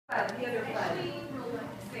The other funny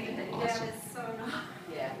thing that Awesome. is so not.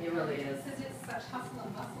 Yeah, it really is. Because it's such hustle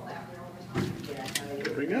and bustle out there all the time. Yeah, no,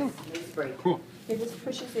 There we go. it's great. Cool. It just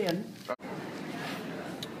pushes in.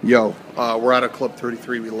 Yo, we're out of Club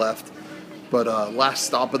 33. We left, but last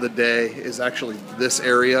stop of the day is actually this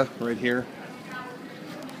area right here.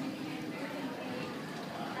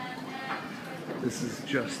 This is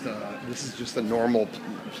just a normal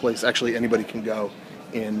place. Actually, anybody can go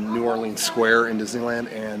in New Orleans Square in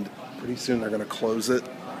Disneyland, and pretty soon they're going to close it.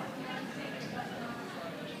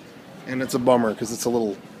 And it's a bummer because it's a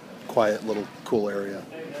little quiet, little cool area.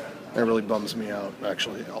 It really bums me out,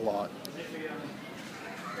 actually, a lot.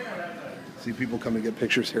 See people come and get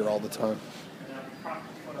pictures here all the time.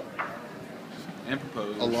 And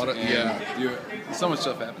propose. A lot of So much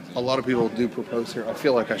stuff happens. A lot of people do propose here. I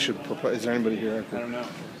feel like I should propose. Is there anybody here? I don't know.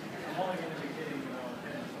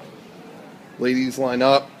 Ladies, line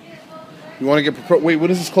up. You want to get proposed? Wait,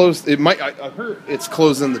 when is this closed? It might. I heard it's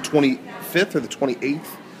closed on the 25th or the 28th.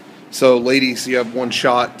 So, ladies, you have one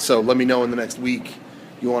shot. So, let me know in the next week.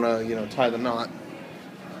 You want to, tie the knot.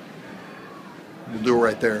 We'll do it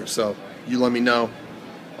right there. So, you let me know.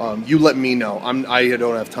 You let me know. I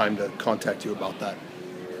don't have time to contact you about that.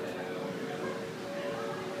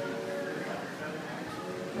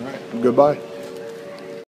 All right. Goodbye.